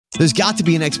There's got to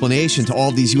be an explanation to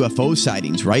all these UFO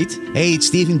sightings, right? Hey, it's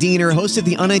Stephen Diener, host of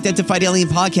the Unidentified Alien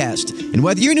Podcast. And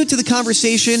whether you're new to the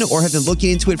conversation or have been looking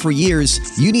into it for years,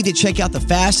 you need to check out the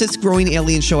fastest growing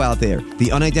alien show out there,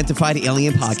 the Unidentified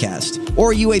Alien Podcast,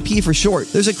 or UAP for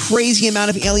short. There's a crazy amount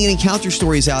of alien encounter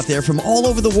stories out there from all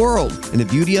over the world. And the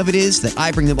beauty of it is that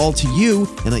I bring them all to you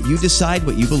and let you decide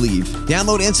what you believe.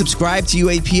 Download and subscribe to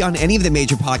UAP on any of the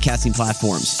major podcasting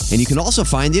platforms. And you can also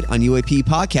find it on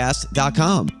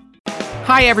UAPpodcast.com.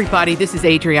 Hi, everybody. This is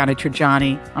Adriana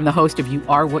Trajani. I'm the host of You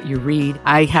Are What You Read.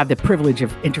 I have the privilege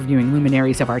of interviewing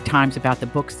luminaries of our times about the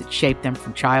books that shaped them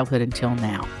from childhood until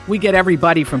now. We get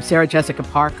everybody from Sarah Jessica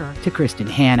Parker to Kristen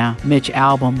Hanna, Mitch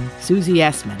Albom, Susie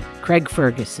Essman, Craig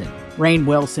Ferguson, Rainn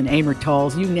Wilson, Amor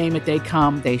Tolls, you name it, they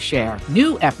come, they share.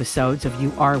 New episodes of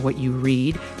You Are What You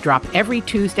Read drop every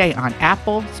Tuesday on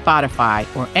Apple,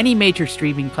 Spotify, or any major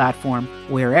streaming platform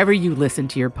wherever you listen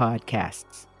to your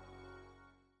podcasts.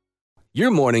 Your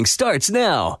morning starts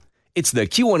now. It's the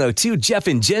Q102 Jeff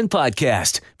and Jen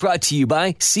podcast brought to you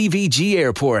by CVG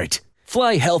Airport.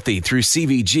 Fly healthy through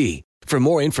CVG. For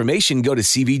more information, go to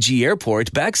CVG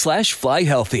Airport /fly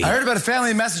healthy. I heard about a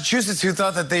family in Massachusetts who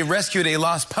thought that they rescued a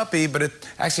lost puppy, but it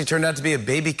actually turned out to be a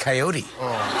baby coyote.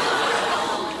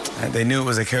 Oh. And they knew it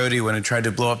was a coyote when it tried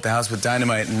to blow up the house with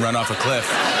dynamite and run off a cliff.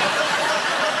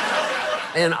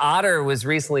 An otter was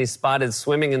recently spotted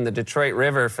swimming in the Detroit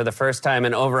River for the first time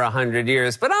in over 100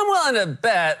 years, but I'm willing to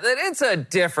bet that it's a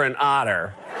different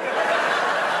otter.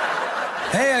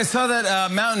 Hey, I saw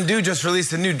that Mountain Dew just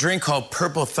released a new drink called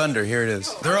Purple Thunder. Here it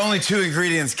is. There are only 2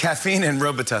 ingredients, caffeine and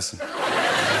Robitussin.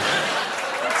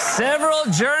 Several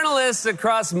journalists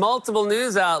across multiple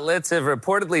news outlets have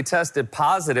reportedly tested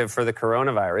positive for the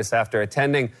coronavirus after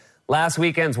attending last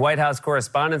weekend's White House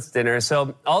Correspondents' Dinner.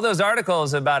 So all those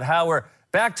articles about how we're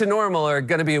back to normal are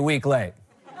going to be a week late.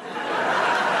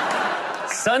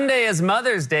 Sunday is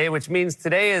Mother's Day, which means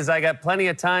today is I got plenty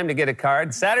of time to get a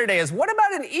card. Saturday is what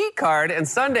about an e-card? And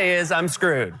Sunday is I'm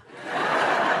screwed.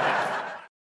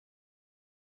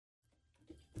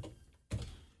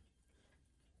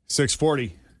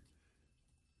 .640.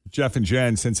 Jeff and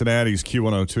Jen, Cincinnati's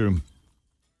Q102.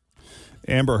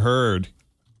 Amber Heard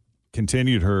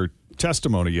continued her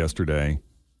testimony yesterday,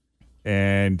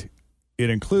 and it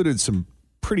included some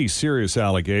pretty serious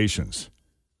allegations.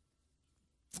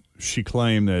 She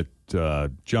claimed that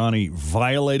Johnny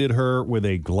violated her with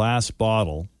a glass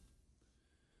bottle.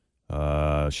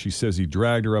 She says he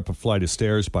dragged her up a flight of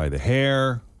stairs by the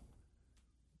hair,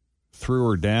 threw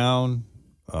her down,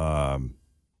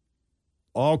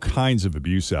 all kinds of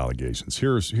abuse allegations.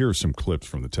 Here are some clips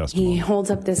from the testimony. He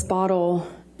holds up this bottle.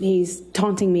 He's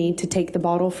taunting me to take the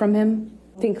bottle from him.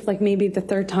 I think like maybe the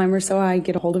 3rd time or so I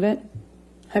get a hold of it.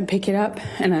 I pick it up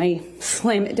and I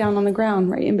slam it down on the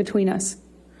ground right in between us.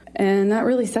 And that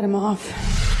really set him off.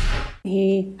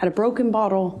 He had a broken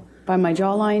bottle by my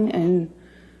jawline and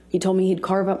he told me he'd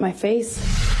carve up my face.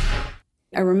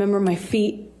 I remember my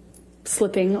feet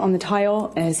slipping on the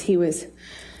tile as he was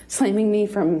slamming me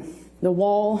from the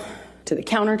wall to the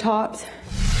countertops.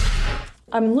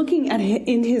 I'm looking at it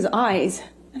in his eyes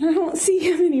and I don't see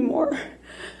him anymore.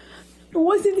 It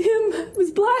wasn't him. It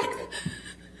was black.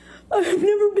 I've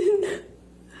never been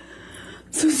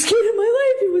so scared in my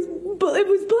life. It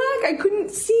was black. I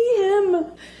couldn't see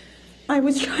him. I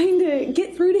was trying to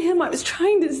get through to him. I was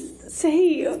trying to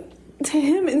say to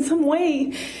him in some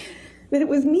way that it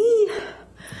was me.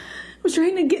 I was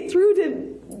trying to get through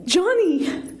to Johnny.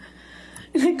 And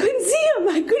I couldn't see him.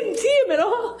 I couldn't see him at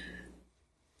all.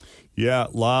 Yeah,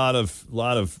 lot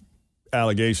of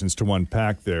allegations to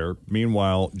unpack there.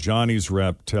 Meanwhile, Johnny's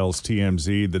rep tells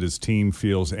TMZ that his team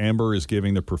feels Amber is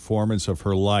giving the performance of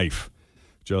her life,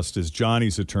 just as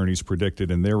Johnny's attorneys predicted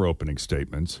in their opening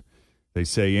statements. They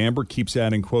say Amber keeps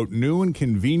adding, quote, new and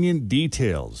convenient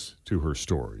details to her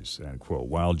stories, end quote,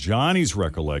 while Johnny's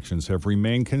recollections have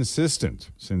remained consistent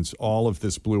since all of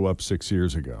this blew up 6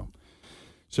 years ago.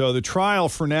 So the trial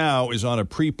for now is on a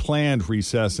pre-planned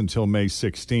recess until May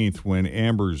 16th when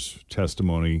Amber's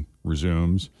testimony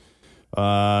resumes.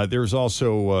 There's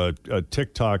also a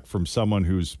TikTok from someone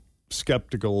who's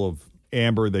skeptical of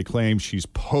Amber. They claim she's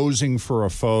posing for a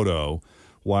photo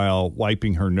while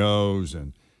wiping her nose.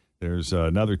 And there's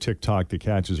another TikTok that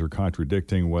catches her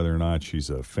contradicting whether or not she's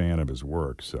a fan of his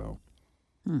work. So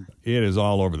it is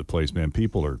all over the place, man.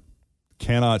 People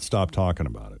cannot stop talking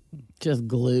about it. Just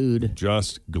glued.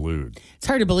 It's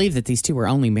hard to believe that these two were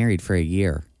only married for a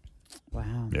year.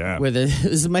 Wow. Yeah. Where there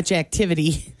was much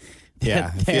activity.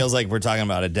 Yeah, it feels like we're talking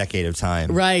about a decade of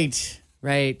time. Right.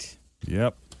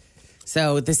 Yep.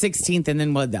 So the 16th, and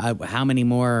then what? How many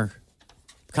more?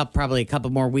 Probably a couple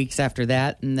more weeks after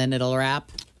that, and then it'll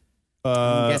wrap.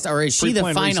 Yes, or is she the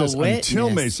pre-planned final recess witness? until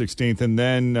May 16th, and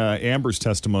then Amber's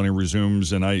testimony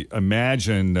resumes, and I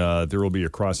imagine there will be a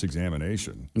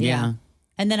cross-examination. Yeah.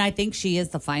 And then I think she is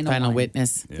the final one.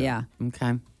 witness. Yeah.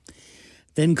 Okay.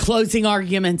 Then closing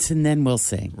arguments, and then we'll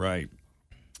see. Right.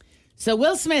 So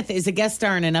Will Smith is a guest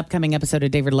star in an upcoming episode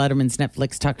of David Letterman's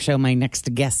Netflix talk show. My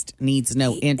next guest needs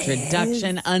no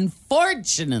introduction.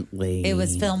 Unfortunately, It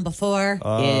was filmed before. it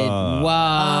was.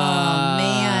 Oh,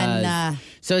 man.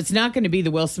 So it's not going to be the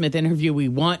Will Smith interview we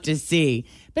want to see,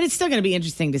 but it's still going to be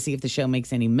interesting to see if the show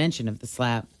makes any mention of the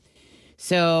slap.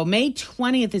 So May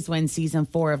 20th is when season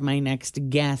 4 of My Next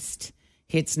Guest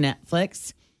hits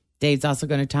Netflix. Dave's also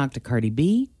going to talk to Cardi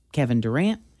B, Kevin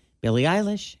Durant, Billie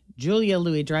Eilish, Julia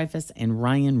Louis-Dreyfus, and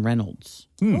Ryan Reynolds.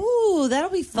 Ooh,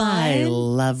 that'll be fun. I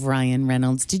love Ryan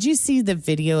Reynolds. Did you see the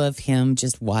video of him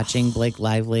just watching Blake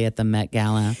Lively at the Met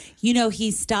Gala? You know, he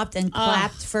stopped and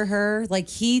clapped for her. Like,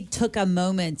 he took a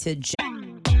moment to...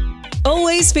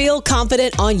 Always feel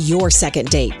confident on your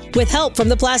second date. With help from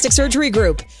the Plastic Surgery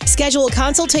Group. Schedule a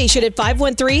consultation at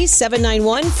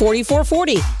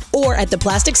 513-791-4440 or at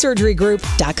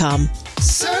theplasticsurgerygroup.com.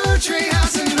 Surgery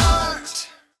has an art.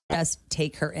 Just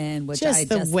take her in, which Just I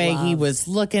the just way love. he was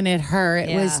looking at her. It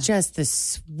Yeah. was just the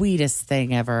sweetest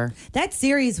thing ever. That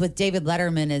series with David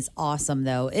Letterman is awesome,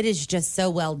 though. It is just so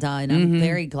well done. I'm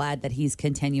very glad that he's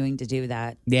continuing to do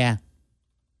that. Yeah.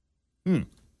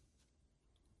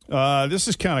 This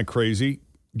is kind of crazy.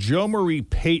 Jo Marie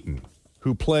Payton,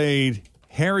 who played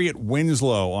Harriet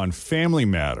Winslow on Family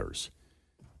Matters,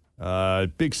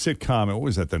 big sitcom. What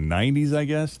was that, the 90s, I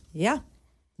guess? Yeah.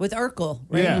 With Urkel,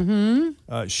 right?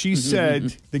 Yeah. She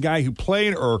said the guy who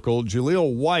played Urkel,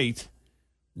 Jaleel White,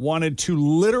 wanted to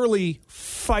literally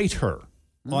fight her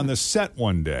on the set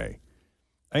one day.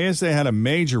 I guess they had a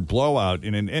major blowout.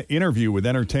 In an interview with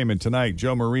Entertainment Tonight,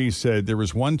 Jo Marie said there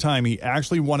was one time he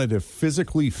actually wanted to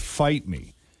physically fight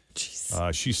me.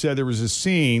 She said there was a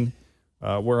scene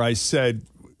where I said,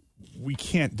 we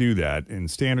can't do that, and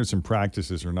standards and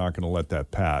practices are not going to let that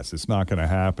pass. It's not going to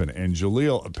happen. And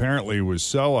Jaleel apparently was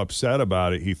so upset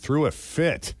about it, he threw a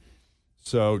fit.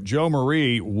 So Jo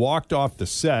Marie walked off the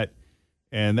set,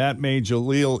 and that made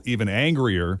Jaleel even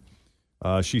angrier.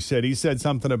 She said he said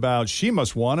something about she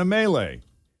must want a melee.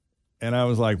 And I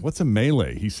was like, what's a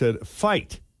melee? He said,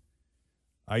 fight.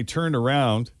 I turned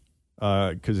around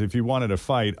because if he wanted to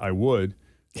fight, I would.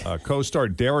 Co-star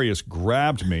Darius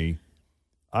grabbed me.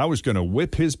 I was going to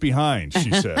whip his behind, she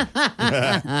said.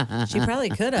 She probably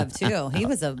could have, too. He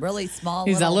was a really small,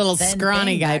 He's a little thin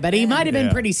scrawny thing guy, back but he then. might have been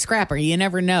Yeah. pretty scrapper. You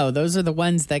never know. Those are the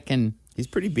ones that can, He's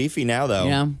pretty beefy now, though. you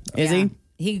know, is Yeah. he?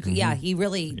 Yeah, he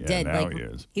really did. now Like, he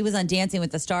is. he was on Dancing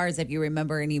with the Stars, if you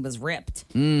remember, and he was ripped.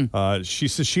 She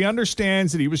says she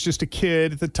understands that he was just a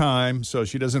kid at the time, so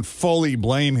she doesn't fully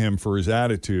blame him for his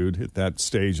attitude at that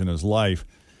stage in his life.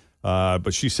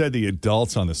 But she said the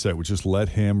adults on the set would just let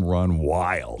him run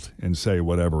wild and say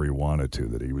whatever he wanted to,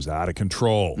 that he was out of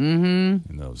control in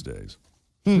those days.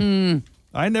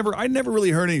 I never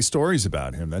really heard any stories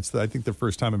about him. That's, I think, the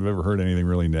first time I've ever heard anything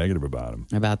really negative about him.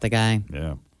 About the guy.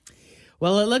 Yeah.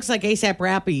 Well, it looks like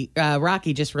A$AP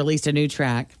Rocky just released a new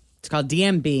track. It's called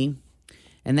DMB,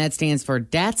 and that stands for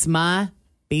That's My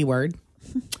B Word.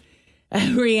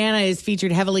 Rihanna is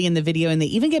featured heavily in the video, and they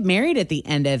even get married at the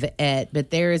end of it. But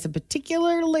there is a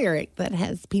particular lyric that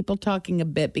has people talking a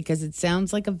bit because it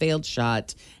sounds like a veiled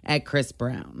shot at Chris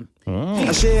Brown.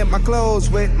 I share my clothes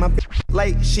with my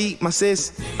like she my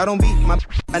sis. I don't beat my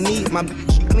I need my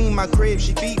she clean my crib,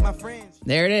 she beat my friends.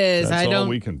 There it is. That's all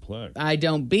we can play. I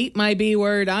don't beat my B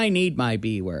word. I need my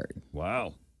B word.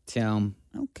 Wow. So,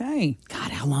 Okay.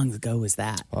 God, how long ago was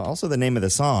that? Well, also, the name of the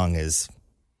song is,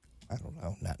 I don't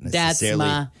know, not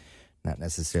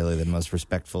necessarily the most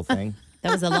respectful thing.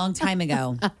 That was a long time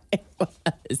ago. It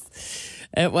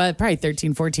was probably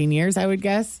 13, 14 years, I would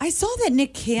guess. I saw that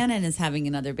Nick Cannon is having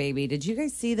another baby. Did you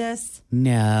guys see this?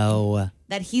 No.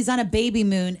 That he's on a baby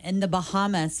moon in the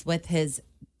Bahamas with his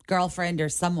girlfriend or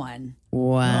someone.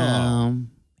 Wow.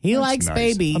 He likes Nice.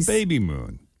 babies. A baby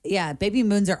moon. Yeah, baby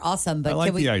moons are awesome. But I like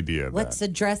can we, the idea of let's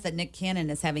that. address that Nick Cannon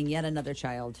is having yet another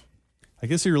child. I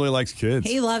guess he really likes kids.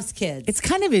 He loves kids. It's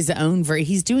kind of his own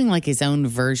he's doing like his own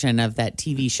version of that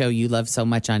TV show you love so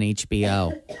much on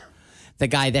HBO. The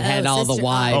guy that had all the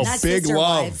wives. not Big Sister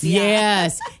Love. Wives, yeah.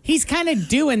 Yes. He's kind of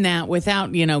doing that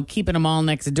without, keeping them all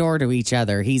next door to each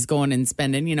other. He's going and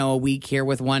spending, a week here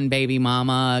with one baby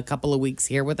mama, a couple of weeks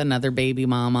here with another baby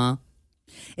mama.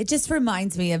 It just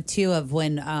reminds me of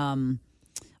when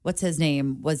what's his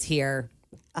name was here,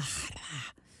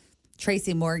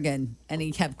 Tracy Morgan, and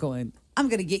he kept going, "I'm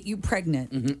going to get you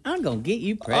pregnant." I'm going to get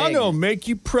you I'm pregnant. going to make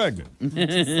you pregnant.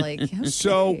 Just like, okay.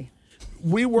 So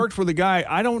we worked with a guy.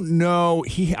 I don't know.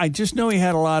 I just know he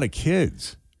had a lot of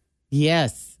kids.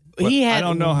 Yes. But I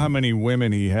don't know how many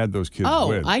women he had those kids with.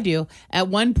 Oh, I do. At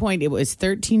one point, it was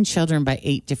 13 children by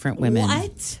 8 different women.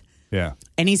 What? Yeah.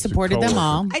 And he supported them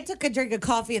all. I took a drink of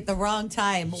coffee at the wrong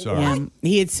time. Sorry.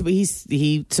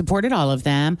 He supported all of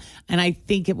them, and I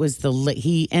think it was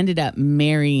he ended up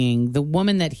marrying the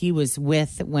woman that he was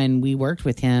with when we worked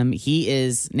with him. He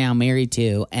is now married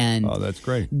to, and that's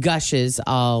great. Gushes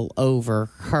all over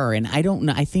her, and I don't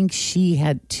know. I think she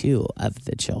had 2 of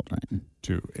the children.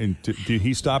 2. And did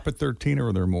he stop at 13, or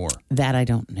were there more? That I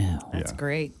don't know. That's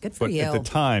great. Good for But you. at the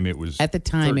time, it was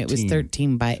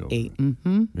 13 by children. 8.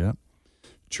 Mm-hmm. Yep.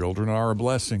 Children are a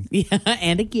blessing. Yeah,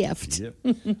 and a gift. Yep.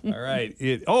 All right.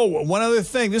 One other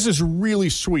thing. This is really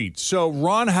sweet. So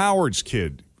Ron Howard's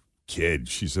kid,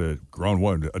 she's a grown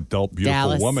woman, adult,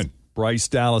 beautiful woman, Bryce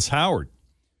Dallas Howard.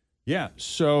 Yeah.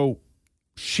 So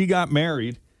she got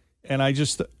married, and I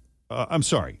just, I'm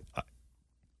sorry,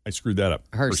 I screwed that up.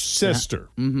 Her sister,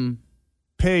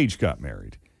 Paige, got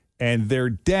married, and their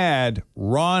dad,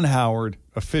 Ron Howard,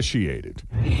 officiated.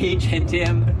 Paige and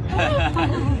Tim,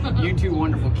 you 2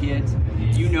 wonderful kids.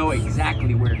 You know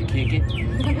exactly where to kick it.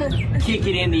 Kick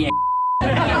it in the By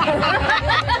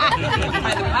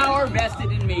the power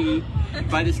vested in me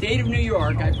by the state of New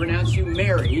York, I pronounce you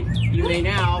married. You may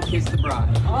now kiss the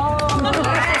bride.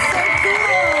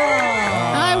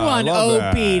 I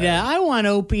want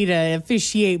Opie to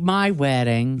officiate my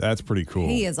wedding. That's pretty cool.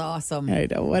 He is awesome. I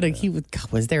know.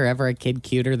 Was there ever a kid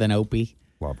cuter than Opie?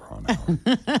 Love Ron Howard.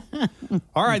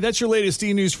 All right, that's your latest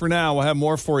E-News for now. We'll have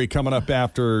more for you coming up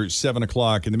after 7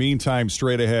 o'clock. In the meantime,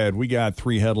 straight ahead, we got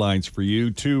 3 headlines for you.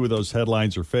 2 of those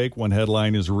headlines are fake. 1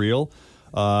 headline is real.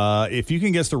 If you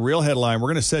can guess the real headline, we're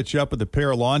going to set you up with a pair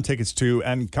of lawn tickets to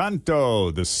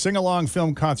Encanto, the sing-along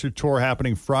film concert tour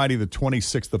happening Friday the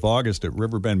 26th of August at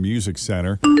Riverbend Music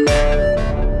Center.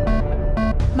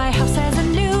 My house has a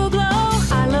new glow.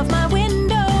 I love my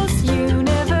windows.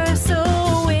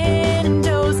 Universal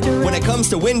Windows Direct. When it comes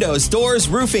to windows, doors,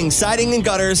 roofing, siding, and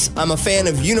gutters, I'm a fan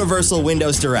of Universal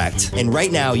Windows Direct. And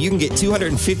right now, you can get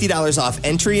 $250 off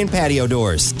entry and patio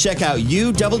doors. Check out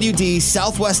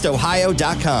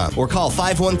uwdsouthwestohio.com or call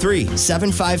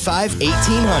 513-755-1800.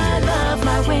 I love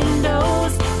my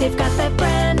windows. They've got that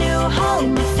brand new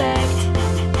home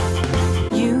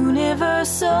effect.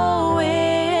 Universal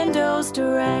Windows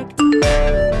Direct.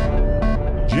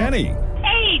 Jenny.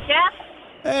 Hey, Jeff.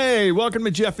 Hey, welcome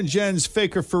to Jeff and Jen's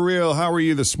Faker for Real. How are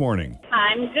you this morning?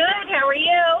 I'm good. How are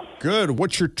you? Good.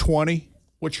 What's your 20?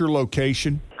 What's your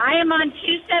location? I am on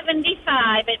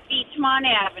 275 at Beachmont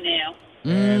Avenue.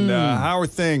 And how are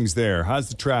things there? How's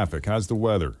the traffic? How's the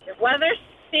weather? The weather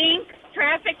stinks.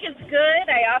 Traffic is good.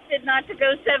 I opted not to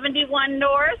go 71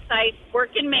 north. I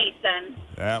work in Mason.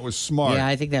 That was smart. Yeah,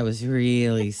 I think that was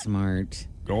really smart.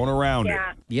 Going around it.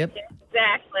 Yep.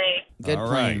 Exactly. Good All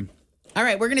plan. right. All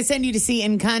right, we're going to send you to see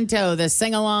Encanto, the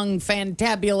sing-along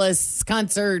fantabulous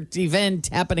concert event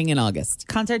happening in August.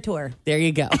 Concert tour. There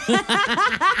you go.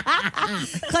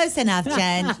 Close enough,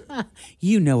 Jen.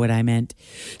 You know what I meant.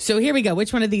 So here we go.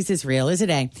 Which one of these is real? Is it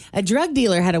A? A drug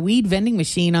dealer had a weed vending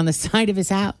machine on the side of his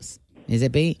house. Is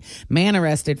it B? Man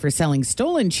arrested for selling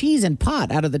stolen cheese and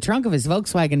pot out of the trunk of his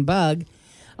Volkswagen Bug.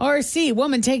 Or C,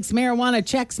 woman takes marijuana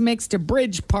Chex Mix to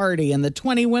bridge party and the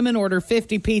 20 women order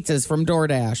 50 pizzas from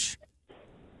DoorDash.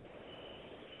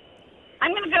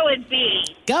 I'm going to go with B.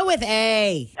 Go with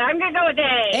A. I'm going to go with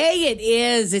A. A it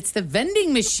is. It's the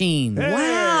vending machine.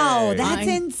 Wow, that's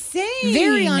insane.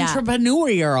 Very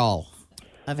entrepreneurial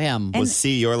of him. Was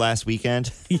C your last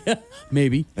weekend? Yeah,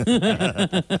 maybe.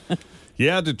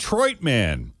 Yeah, Detroit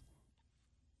man.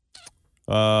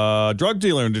 Drug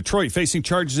dealer in Detroit facing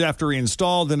charges after he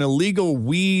installed an illegal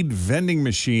weed vending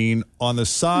machine on the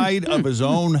side of his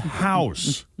own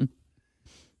house.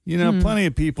 You know, plenty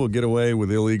of people get away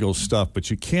with illegal stuff,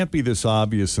 but you can't be this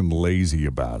obvious and lazy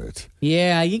about it.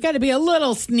 Yeah, you got to be a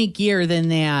little sneakier than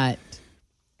that.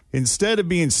 Instead of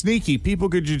being sneaky, people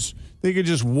could just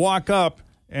walk up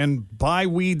and buy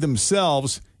weed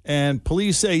themselves, and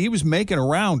police say he was making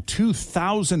around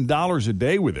 $2,000 a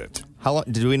day with it. How long?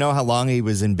 Did we know how long he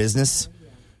was in business?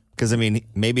 Because, I mean,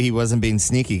 maybe he wasn't being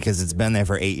sneaky because it's been there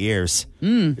for 8 years.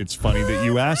 It's funny that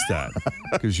you asked that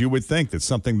because you would think that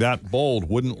something that bold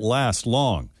wouldn't last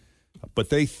long.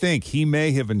 But they think he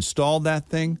may have installed that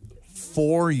thing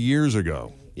 4 years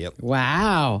ago. Yep.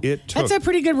 Wow. That's a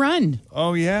pretty good run.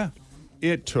 Oh, yeah.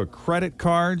 It took credit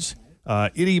cards.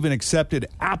 It even accepted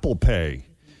Apple Pay.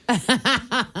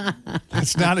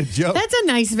 That's not a joke. That's a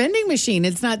nice vending machine.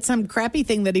 It's not some crappy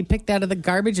thing that he picked out of the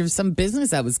garbage of some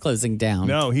business that was closing down.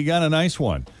 No, he got a nice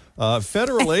one.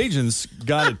 Federal agents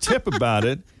got a tip about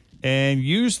it and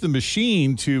used the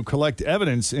machine to collect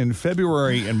evidence in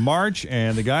February and March.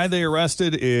 And the guy they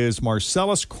arrested is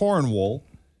Marcellus Cornwell,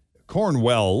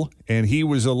 and he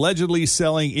was allegedly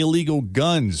selling illegal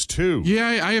guns, too.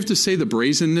 Yeah, I have to say the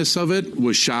brazenness of it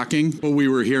was shocking. What we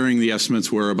were hearing, the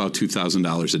estimates were about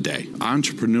 $2,000 a day.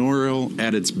 Entrepreneurial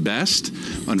at its best.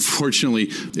 Unfortunately,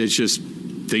 it's just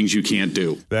things you can't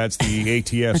do. That's the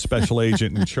ATF special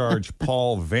agent in charge,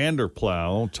 Paul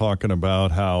Vanderplow, talking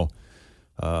about how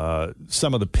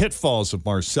some of the pitfalls of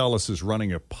Marcellus's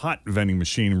running a pot vending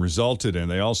machine resulted in.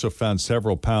 They also found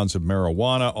several pounds of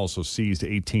marijuana, also seized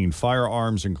 18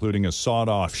 firearms, including a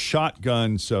sawed-off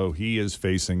shotgun, so he is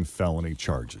facing felony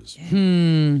charges.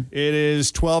 It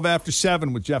is 12 after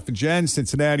 7 with Jeff and Jen,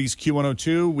 Cincinnati's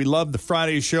Q102. We love the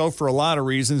Friday show for a lot of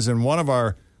reasons, and one of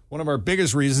our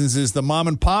biggest reasons is the mom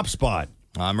and pop spot.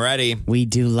 I'm ready. We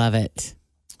do love it.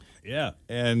 Yeah,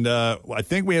 and I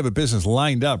think we have a business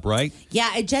lined up, right?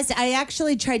 Yeah, I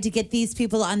actually tried to get these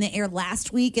people on the air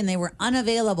last week, and they were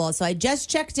unavailable. So I just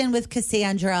checked in with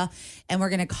Cassandra, and we're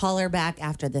going to call her back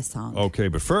after this song. Okay,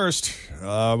 but first,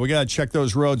 we got to check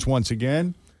those roads once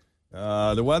again.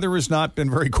 The weather has not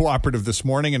been very cooperative this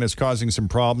morning and is causing some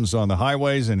problems on the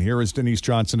highways, and here is Denise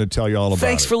Johnson to tell you all about it.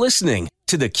 Thanks for listening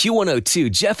to the Q102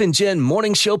 Jeff and Jen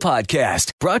Morning Show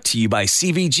podcast, brought to you by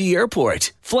CVG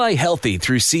Airport. Fly healthy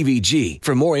through CVG.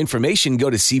 For more information, go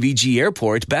to CVG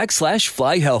Airport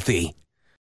 /fly healthy.